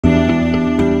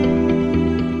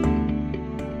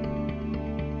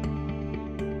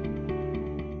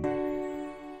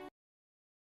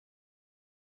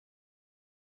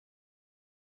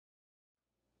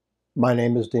My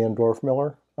name is Dan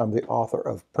Dorfmueller. I'm the author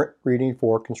of Print Reading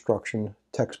for Construction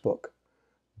textbook.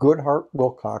 Goodhart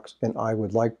Wilcox and I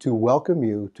would like to welcome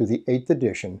you to the 8th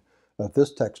edition of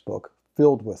this textbook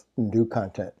filled with new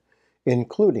content,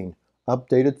 including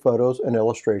updated photos and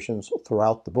illustrations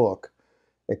throughout the book,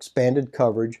 expanded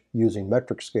coverage using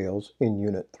metric scales in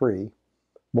Unit 3,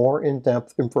 more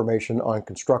in-depth information on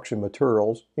construction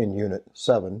materials in Unit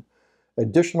 7,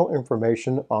 additional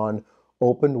information on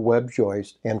open web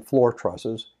joist and floor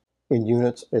trusses in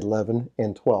Units 11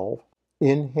 and 12,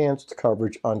 enhanced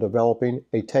coverage on developing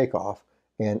a takeoff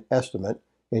and estimate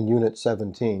in Unit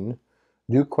 17,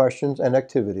 new questions and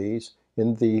activities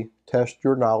in the Test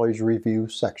Your Knowledge review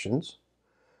sections,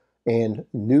 and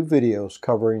new videos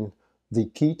covering the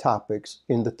key topics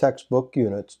in the textbook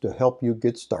units to help you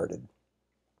get started.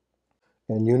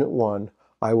 In Unit 1,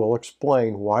 I will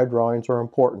explain why drawings are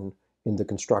important in the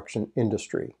construction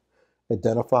industry,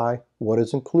 identify what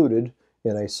is included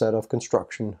in a set of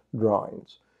construction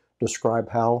drawings, describe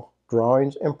how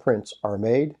drawings and prints are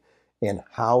made, and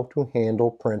how to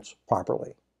handle prints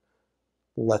properly.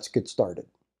 Let's get started.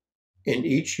 In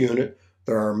each unit,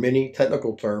 there are many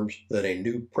technical terms that a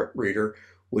new print reader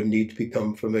would need to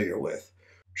become familiar with.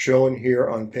 Shown here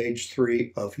on page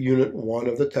 3 of Unit 1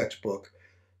 of the textbook,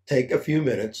 take a few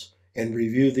minutes and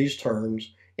review these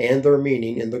terms and their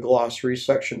meaning in the glossary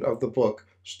section of the book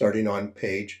starting on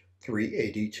page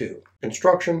 382.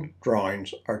 Construction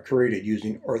drawings are created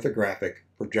using orthographic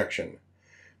projection.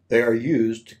 They are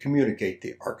used to communicate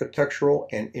the architectural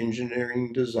and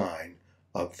engineering design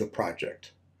of the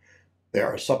project. They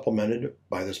are supplemented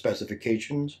by the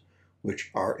specifications,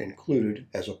 which are included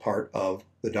as a part of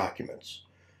the documents.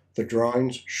 The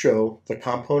drawings show the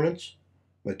components,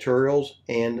 materials,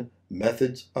 and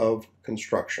methods of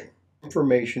construction.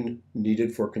 Information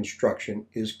needed for construction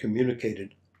is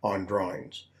communicated on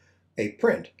drawings. A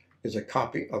print is a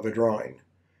copy of a drawing,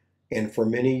 and for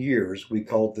many years we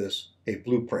called this a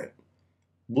blueprint.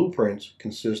 Blueprints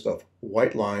consist of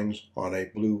white lines on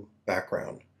a blue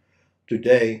background.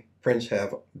 Today, prints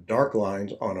have dark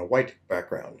lines on a white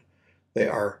background. They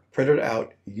are printed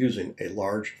out using a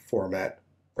large format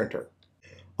printer.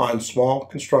 On small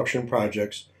construction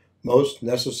projects, most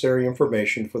necessary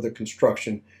information for the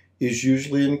construction is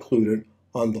usually included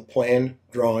on the plan,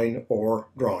 drawing, or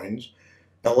drawings,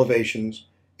 elevations,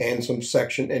 and some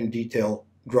section and detail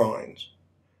drawings.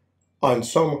 On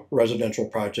some residential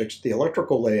projects, the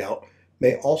electrical layout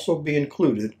may also be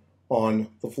included on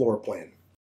the floor plan.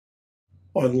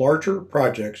 On larger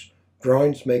projects,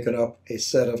 drawings making up a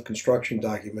set of construction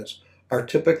documents are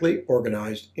typically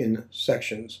organized in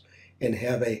sections and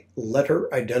have a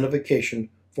letter identification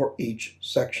for each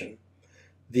section.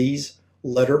 These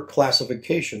letter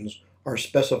classifications are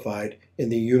specified in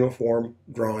the Uniform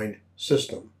Drawing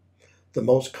System. The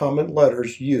most common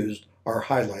letters used are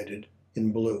highlighted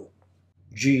in blue.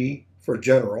 G for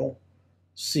General,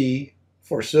 C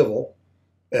for Civil,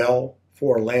 L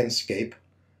for Landscape,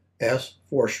 S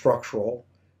for Structural,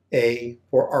 A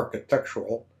for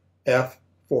Architectural, F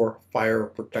for Fire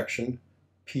Protection,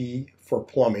 P for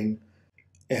Plumbing,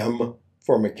 M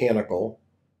for Mechanical,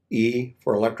 E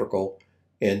for Electrical,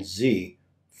 and Z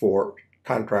for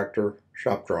Contractor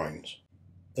Shop Drawings.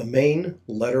 The main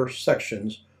letter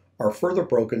sections are further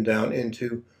broken down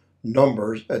into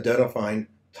numbers identifying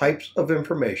types of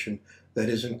information that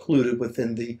is included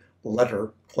within the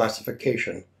letter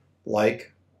classification,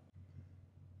 like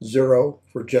 0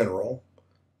 for General,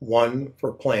 1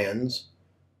 for Plans,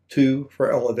 2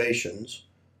 for Elevations,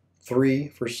 3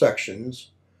 for Sections,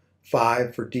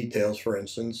 5 for Details, for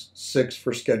instance, 6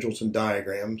 for Schedules and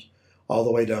Diagrams, all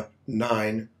the way to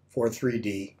 9 for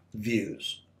 3D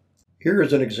Views. Here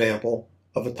is an example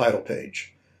of a title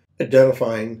page,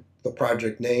 identifying the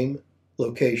project name,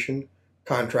 location,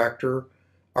 contractor,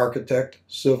 architect,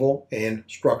 civil, and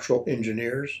structural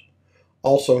engineers.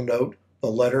 Also note the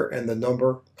letter and the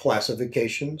number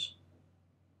classifications.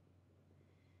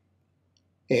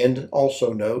 And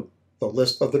also note the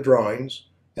list of the drawings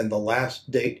and the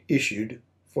last date issued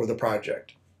for the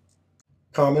project.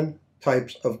 Common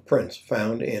types of prints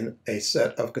found in a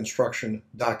set of construction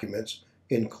documents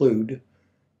include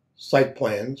site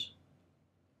plans,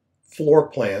 floor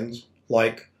plans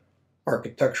like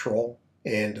architectural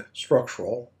and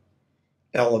structural,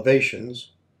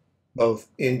 elevations, both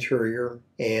interior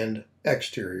and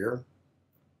exterior,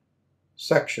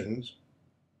 sections,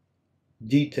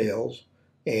 details,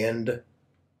 and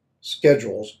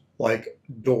schedules like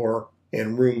door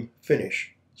and room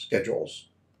finish schedules.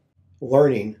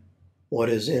 Learning what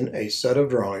is in a set of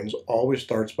drawings always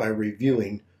starts by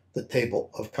reviewing the table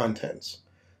of contents,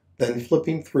 then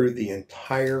flipping through the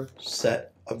entire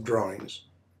set of drawings,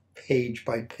 page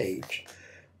by page.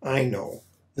 I know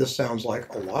this sounds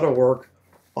like a lot of work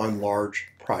on large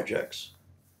projects,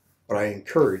 but I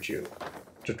encourage you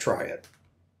to try it.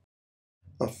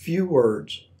 A few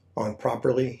words on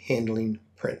properly handling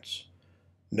prints.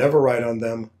 Never write on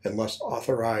them unless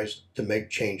authorized to make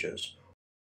changes.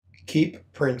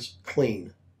 Keep prints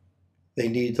clean. They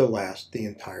need to last the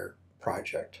entire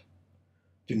project.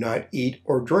 Do not eat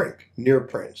or drink near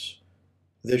prints.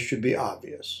 This should be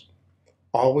obvious.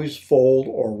 Always fold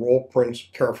or roll prints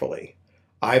carefully.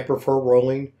 I prefer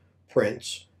rolling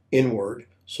prints inward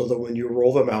so that when you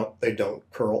roll them out, they don't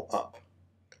curl up.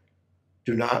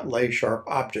 Do not lay sharp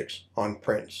objects on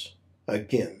prints.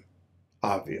 Again,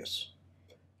 obvious.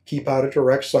 Keep out of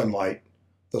direct sunlight.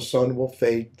 The sun will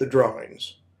fade the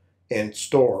drawings. And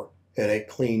store in a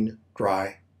clean,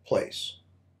 dry place.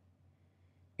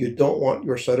 You don't want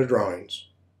your set of drawings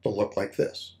to look like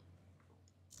this.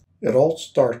 It all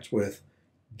starts with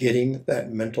getting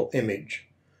that mental image,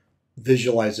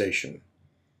 visualization,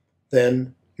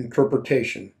 then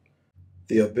interpretation,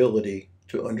 the ability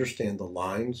to understand the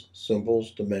lines,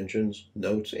 symbols, dimensions,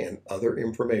 notes, and other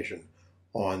information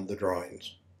on the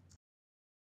drawings.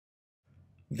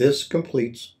 This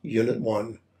completes Unit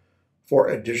 1. For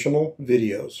additional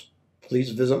videos,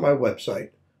 please visit my website,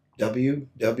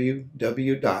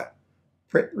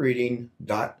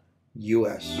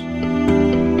 www.printreading.us.